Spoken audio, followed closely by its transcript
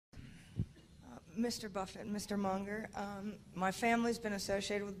Mr. Buffett, Mr. Munger, my family's been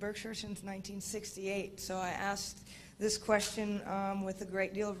associated with Berkshire since 1968, so I asked this question with a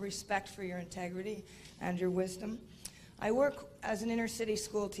great deal of respect for your integrity and your wisdom. I work as an inner-city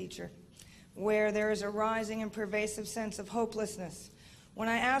school teacher where there is a rising and pervasive sense of hopelessness. When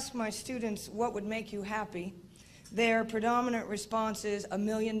I ask my students what would make you happy, their predominant response is $1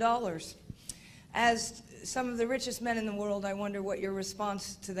 million. As some of the richest men in the world, I wonder what your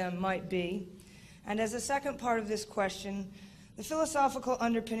response to them might be. And as a second part of this question, the philosophical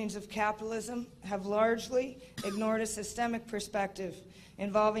underpinnings of capitalism have largely ignored a systemic perspective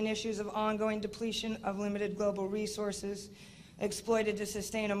involving issues of ongoing depletion of limited global resources exploited to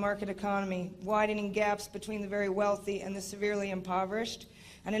sustain a market economy, widening gaps between the very wealthy and the severely impoverished,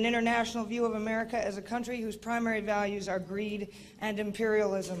 and an international view of America as a country whose primary values are greed and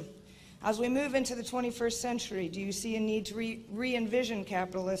imperialism. As we move into the 21st century, do you see a need to re-envision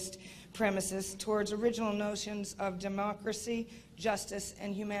capitalist premises towards original notions of democracy, justice,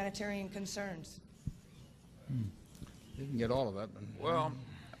 and humanitarian concerns? You can get all of that. Well,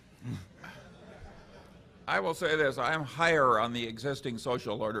 I will say this. I am higher on the existing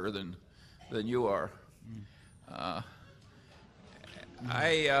social order than you are.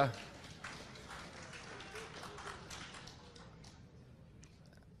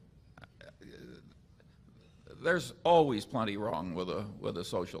 There's always plenty wrong with a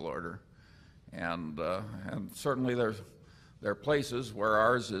social order, and certainly there are places where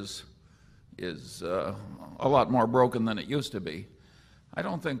ours is a lot more broken than it used to be. I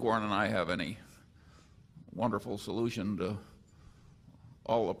don't think Warren and I have any wonderful solution to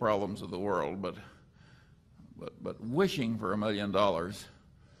all the problems of the world, but wishing for $1 million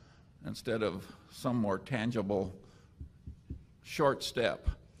instead of some more tangible short step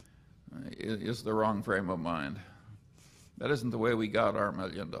is the wrong frame of mind. That isn't the way we got our $1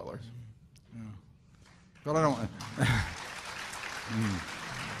 million. Yeah. Well, I don't.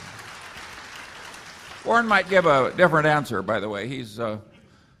 Warren might give a different answer, by the way. He's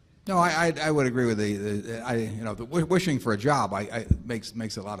No, I would agree with the wishing for a job.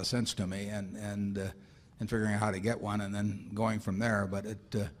 Makes a lot of sense to me, and figuring out how to get one and then going from there. But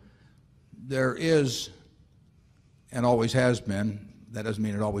there is, and always has been. That doesn't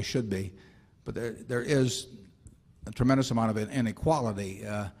mean it always should be, but there is a tremendous amount of inequality.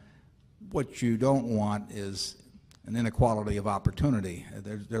 What you don't want is an inequality of opportunity.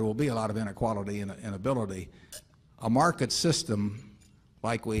 There will be a lot of inequality in ability. A market system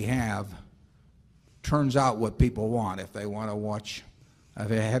like we have turns out what people want. If they want to watch a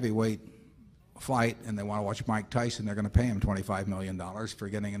heavyweight fight and they want to watch Mike Tyson, they're going to pay him $25 million for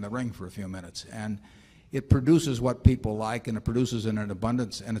getting in the ring for a few minutes. And it produces what people like, and it produces in an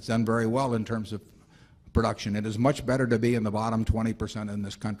abundance, and it's done very well in terms of production. It is much better to be in the bottom 20% in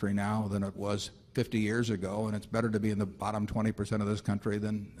this country now than it was 50 years ago, and it's better to be in the bottom 20% of this country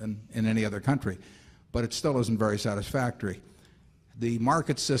than in any other country. But it still isn't very satisfactory. The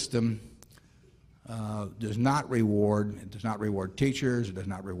market system does not reward. It does not reward teachers. It does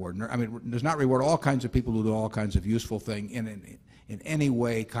not reward. It does not reward all kinds of people who do all kinds of useful things in any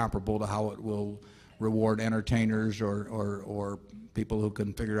way comparable to how it will reward entertainers or people who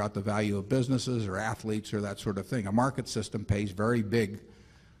can figure out the value of businesses or athletes or that sort of thing. A market system pays very big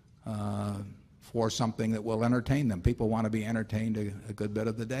for something that will entertain them. People want to be entertained a good bit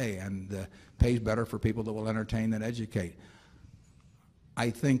of the day, and pays better for people that will entertain than educate. I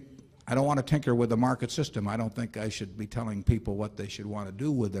don't want to tinker with the market system. I don't think I should be telling people what they should want to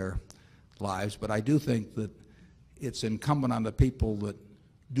do with their lives, but I do think that it's incumbent on the people that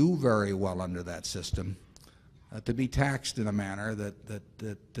do very well under that system to be taxed in a manner that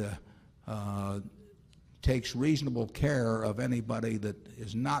takes reasonable care of anybody that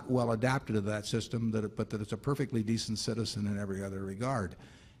is not well adapted to that system, but that is a perfectly decent citizen in every other regard.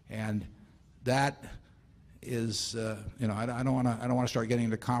 And that is, I don't want to start getting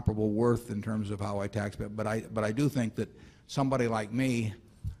into comparable worth in terms of how I tax, but I do think that somebody like me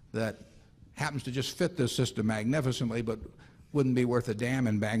that happens to just fit this system magnificently, but wouldn't be worth a damn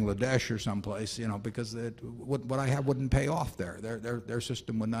in Bangladesh or someplace, because what I have wouldn't pay off there. Their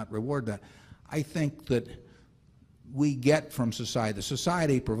system would not reward that. I think that we get from society. The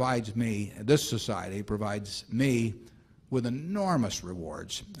society provides me. This society provides me with enormous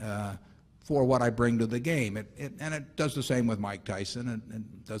rewards for what I bring to the game. And it does the same with Mike Tyson,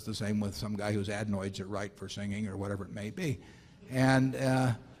 and does the same with some guy whose adenoids are right for singing or whatever it may be.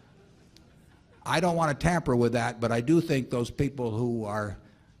 And I don't want to tamper with that, but I do think those people who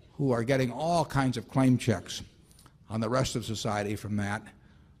are getting all kinds of claim checks on the rest of society from that,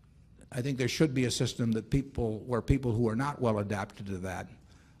 I think there should be a system that where people who are not well adapted to that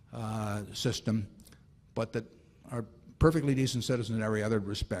system, but that are perfectly decent citizens in every other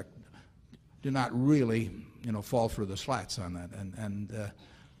respect, do not really, fall through the slats on that. And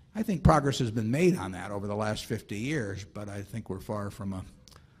I think progress has been made on that over the last 50 years, but I think we're far from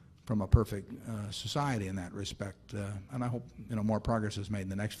a perfect society in that respect. And I hope more progress is made in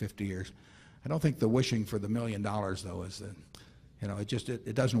the next 50 years. I don't think the wishing for the $1 million, though, is that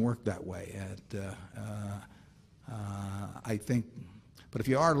it doesn't work that way. I think, but if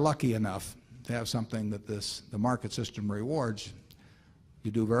you are lucky enough to have something that the market system rewards, you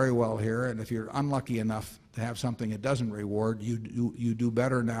do very well here. And if you're unlucky enough to have something it doesn't reward, you do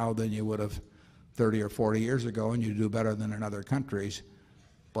better now than you would have 30 or 40 years ago, and you do better than in other countries.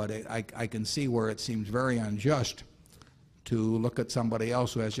 But I can see where it seems very unjust to look at somebody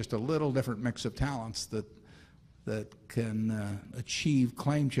else who has just a little different mix of talents that can achieve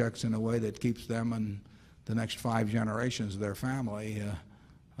claim checks in a way that keeps them and the next 5 generations of their family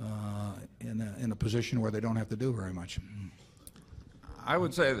in a position where they don't have to do very much. I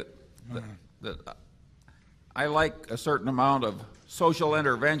would say that I like a certain amount of social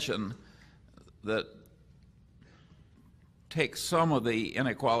intervention that takes some of the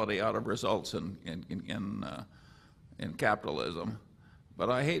inequality out of results in capitalism, but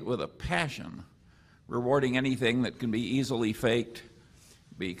I hate with a passion rewarding anything that can be easily faked,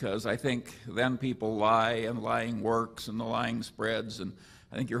 because I think then people lie, and lying works, and the lying spreads, and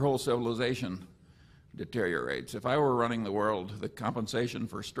I think your whole civilization deteriorates. If I were running the world, the compensation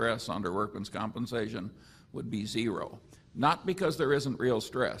for stress under workman's compensation would be 0. Not because there isn't real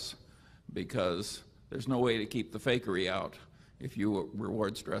stress, because there's no way to keep the fakery out if you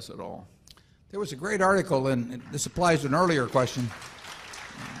reward stress at all. There was a great article, and this applies to an earlier question.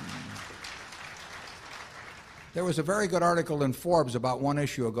 There was a very good article in Forbes about 1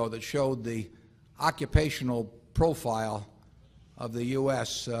 issue ago that showed the occupational profile of the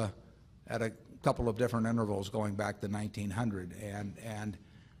U.S. At a couple of different intervals going back to 1900. And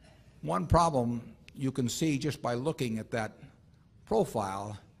one problem you can see just by looking at that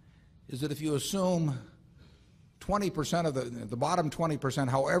profile is that if you assume 20% of the bottom 20%,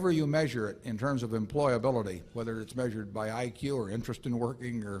 however you measure it in terms of employability, whether it's measured by IQ or interest in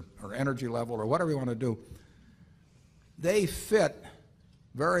working or energy level or whatever you want to do, they fit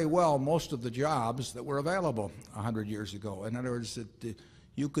very well most of the jobs that were available 100 years ago. In other words,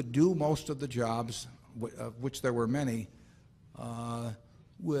 you could do most of the jobs, of which there were many,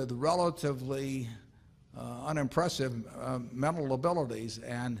 with relatively unimpressive mental abilities.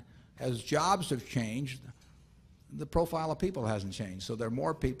 And as jobs have changed, the profile of people hasn't changed. So there are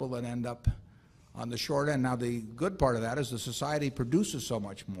more people that end up on the short end. Now, the good part of that is the society produces so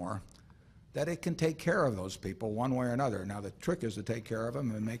much more that it can take care of those people one way or another. Now, the trick is to take care of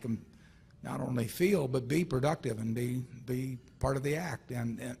them and make them not only feel, but be productive and be part of the act.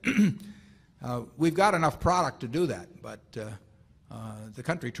 And we've got enough product to do that, but the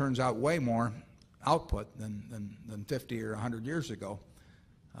country turns out way more output than 50 or 100 years ago.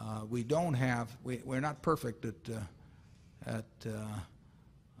 We're not perfect at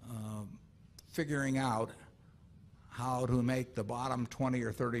figuring out how to make the bottom 20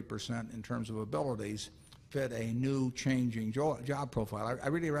 or 30% in terms of abilities fit a new changing job profile. I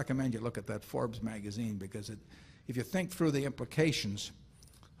really recommend you look at that Forbes magazine, because if you think through the implications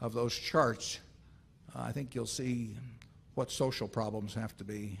of those charts, I think you'll see what social problems have to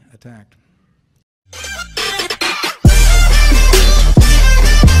be attacked.